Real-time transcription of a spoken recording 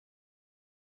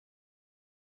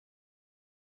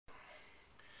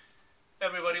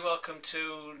Everybody, welcome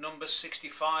to number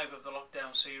 65 of the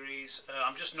lockdown series.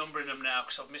 I'm just numbering them now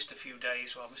because I've missed a few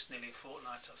days. Well, I've missed nearly a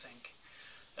fortnight, I think,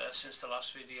 since the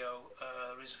last video.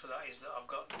 The reason for that is that I've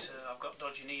got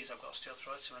dodgy knees. I've got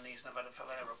osteoarthritis in my knees and I've had a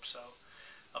flare up, so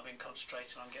I've been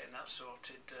concentrating on getting that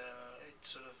sorted. It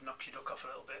sort of knocks your duck off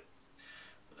a little bit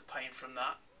with the pain from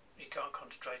that. You can't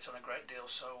concentrate on a great deal,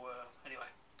 so anyway,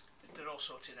 they're all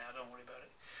sorted now, don't worry about it.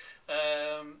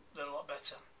 They're a lot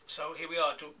better. So here we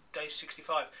are, day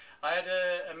 65. I had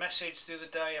a message the other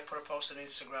day. I put a post on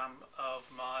Instagram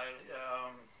of my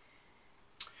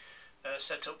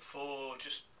setup for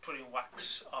just putting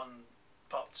wax on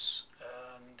pots,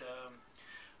 and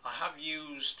I have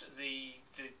used the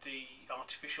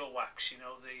artificial wax, you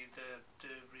know, the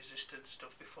resistant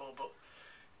stuff before, but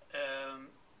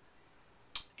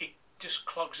it just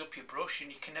clogs up your brush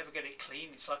and you can never get it clean.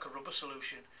 It's like a rubber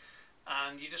solution,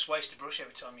 and you just waste a brush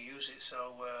every time you use it.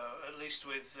 So at least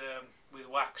with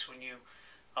wax,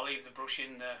 I leave the brush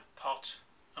in the pot,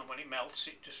 and when it melts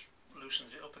it just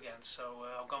loosens it up again. So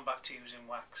I've gone back to using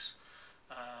wax,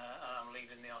 and I'm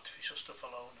leaving the artificial stuff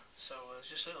alone. So it's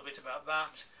just a little bit about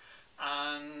that,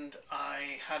 and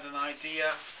I had an idea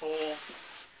for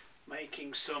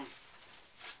making some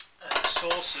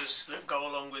saucers that go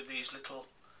along with these little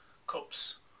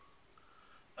cups.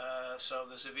 So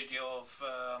there's a video of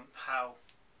how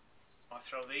I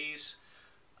throw these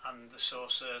and the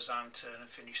saucers and turn and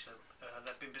finish them.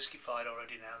 They've been biscuit fired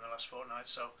already now in the last fortnight,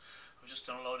 so I've just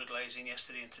done a load of glazing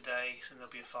yesterday and today, and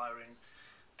there'll be a firing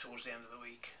towards the end of the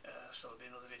week, so there'll be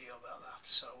another video about that.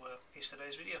 So here's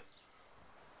today's video.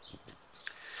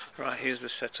 Right, here's the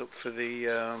setup for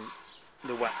the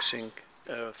waxing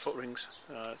foot rings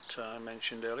that I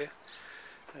mentioned earlier.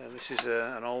 This is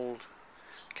an old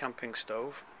camping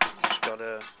stove. It's got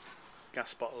a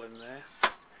gas bottle in there,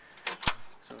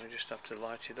 so we just have to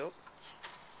light it up.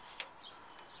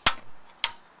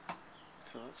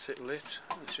 So that's it lit.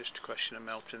 It's just a question of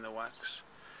melting the wax.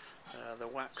 The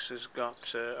wax has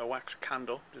got a wax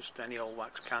candle, just any old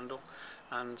wax candle,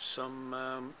 and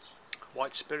some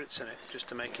white spirits in it just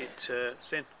to make it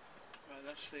thin. Right,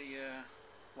 that's the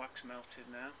wax melted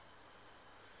now.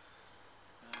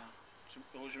 So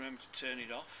always remember to turn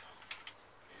it off.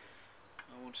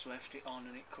 I once left it on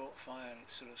and it caught fire.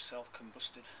 It sort of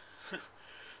self-combusted.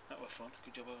 That was fun.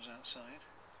 Good job I was outside.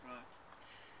 Right.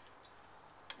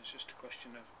 It's just a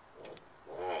question of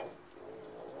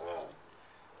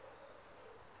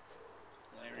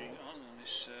layering it on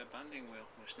this banding wheel.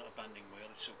 Well, it's not a banding wheel,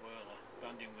 it's a whirler.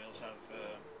 Banding wheels have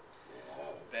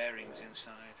bearings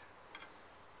inside.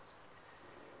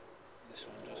 This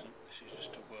one doesn't. This is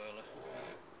just a whirler.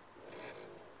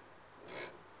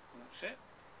 That's it.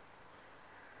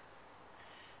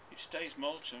 It stays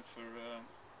molten for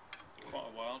quite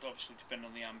a while, obviously depending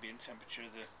on the ambient temperature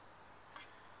of the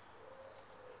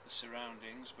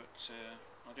surroundings, but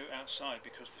I do it outside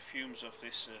because the fumes of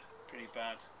this are pretty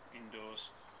bad indoors.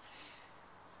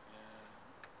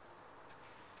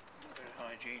 Not very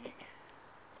hygienic.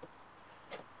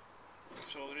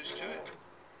 That's all there is to it.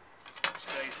 It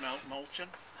stays molten.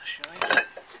 I'll show you.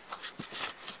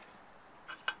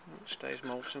 It stays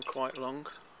molten quite long.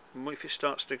 And if it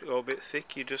starts to go a bit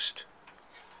thick, you just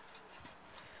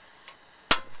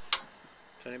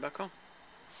turn it back on.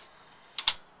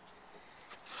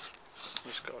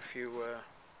 Just got a few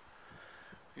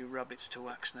rabbits to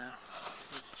wax now.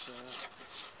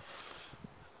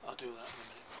 I'll do that in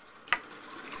a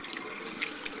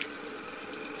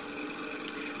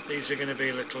minute. These are going to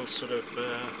be little sort of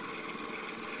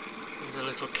these are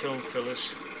little kiln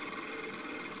fillers.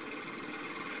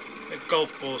 A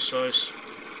golf ball size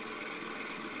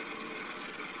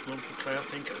lump of clay, I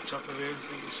think, at the top of here. I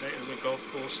think you say it was a golf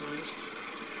ball sized.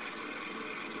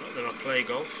 Not that I play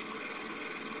golf,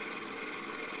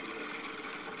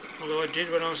 although I did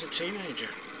when I was a teenager.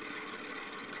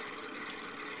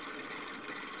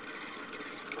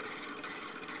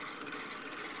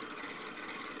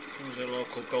 There was a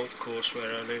local golf course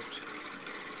where I lived,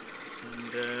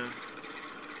 and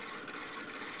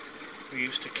we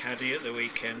used to caddy at the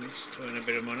weekends to earn a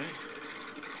bit of money,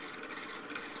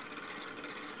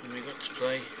 and we got to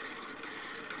play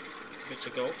a bit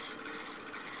of golf.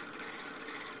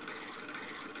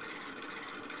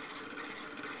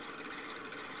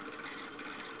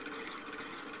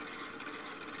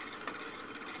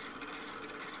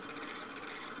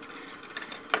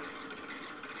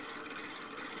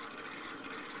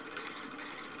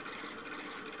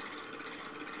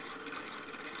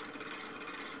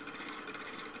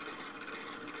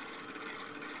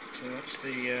 So that's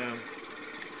the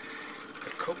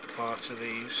cup part of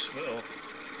these little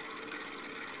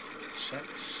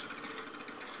sets.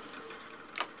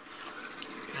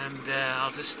 and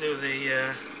I'll just do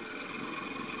the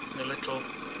little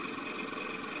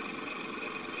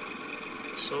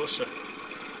saucer,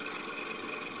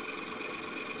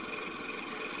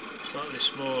 slightly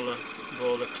smaller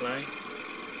ball of clay.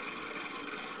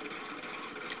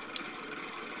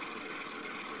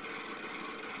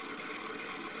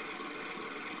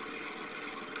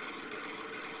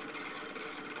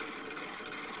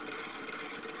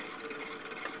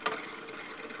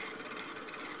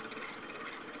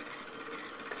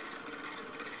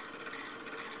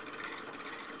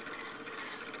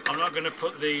 I'm not going to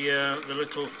put the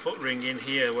little foot ring in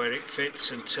here where it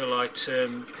fits until I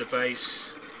turn the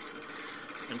base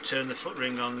and turn the foot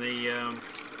ring on the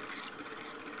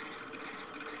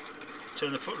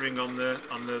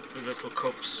little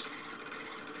cups.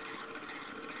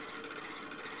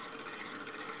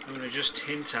 I'm going to just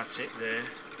hint at it there,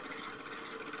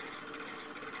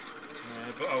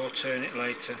 but I will turn it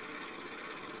later.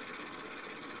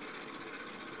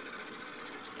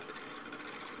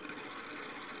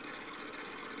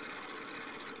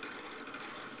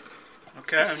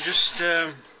 Okay, I'm just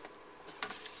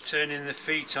turning the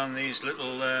feet on these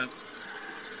little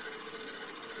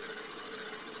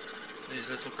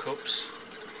cups.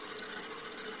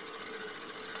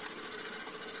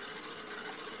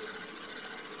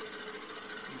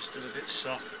 I'm still a bit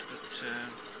soft, but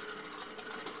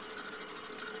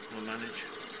we'll manage.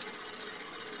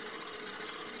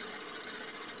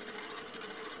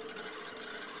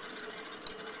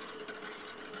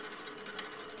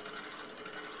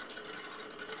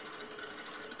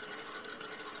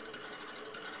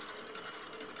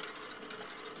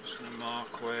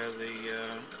 Mark where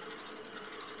the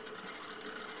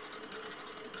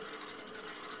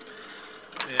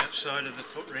outside of the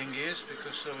foot ring is,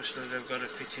 because obviously they've got to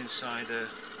fit inside a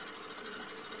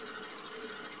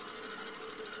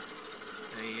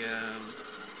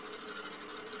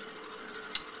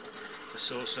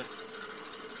saucer.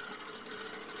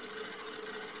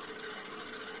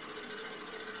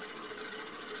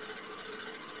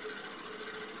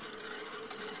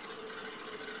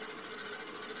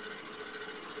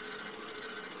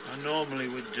 I normally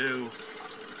would do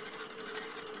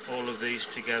all of these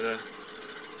together,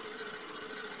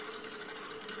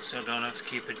 so I don't have to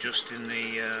keep adjusting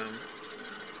the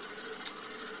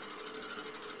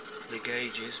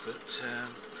gauges, but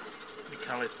the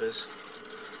calipers.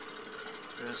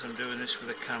 But as I'm doing this for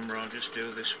the camera, I'll just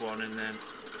do this one, and then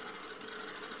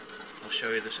I'll show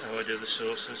you this, how I do the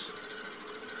saucers.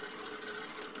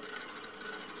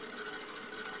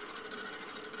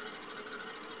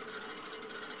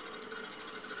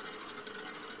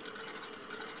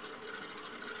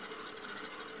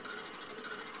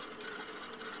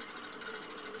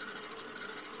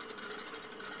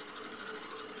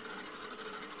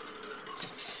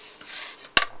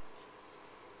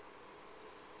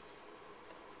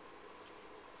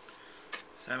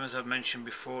 Same as I've mentioned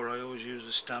before, I always use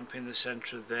a stamp in the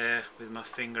centre there with my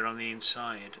finger on the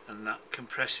inside, and that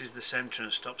compresses the centre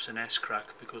and stops an S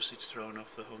crack because it's thrown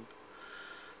off the hump.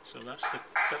 So that's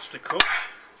the cup.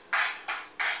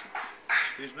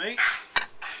 Excuse me.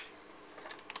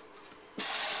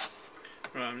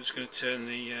 Right, I'm just going to turn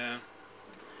the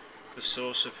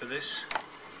saucer for this.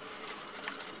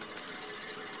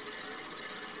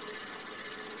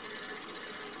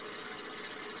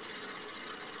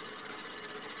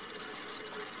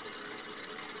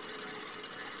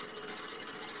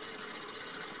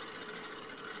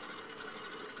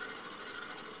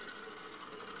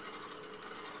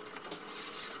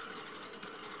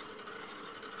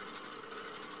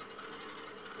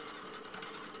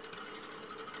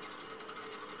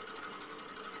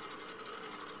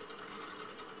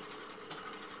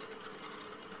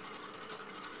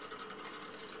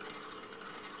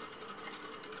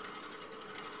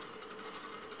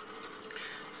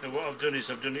 So what I've done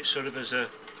is I've done it sort of as an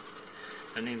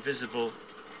invisible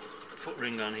foot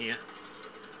ring on here.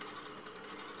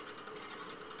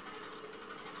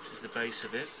 This is the base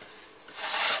of it,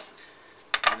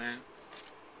 and then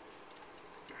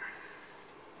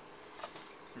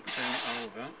we'll turn it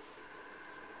over.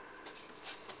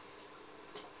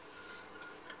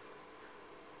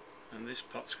 And this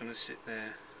pot's going to sit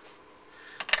there,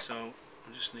 so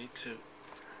I just need to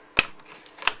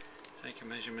take a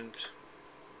measurement.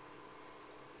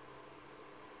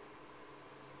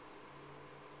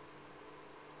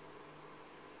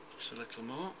 Just a little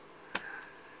more.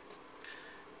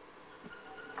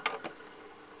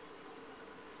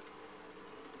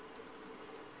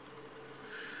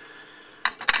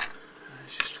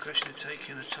 It's just a question of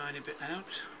taking a tiny bit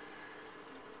out.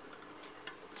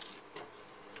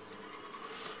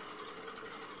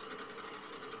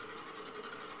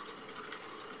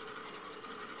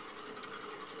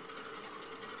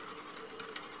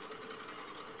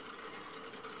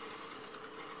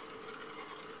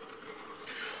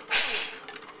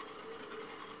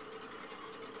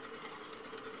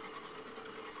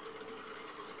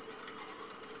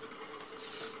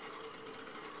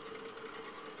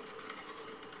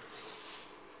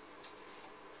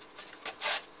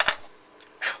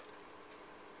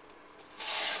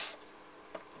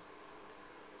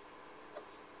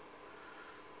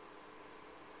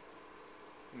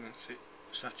 That's it,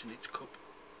 sat in its cup,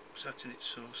 sat in its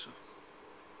saucer.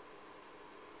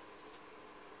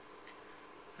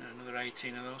 Another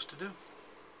 18 of those to do.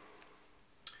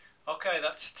 Okay,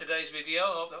 that's today's video.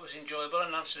 I hope that was enjoyable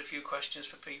and answered a few questions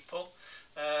for people.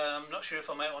 I'm not sure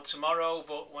if I'll make one tomorrow,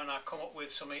 but when I come up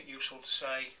with something useful to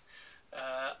say,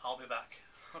 I'll be back.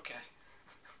 Okay,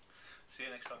 see you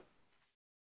next time.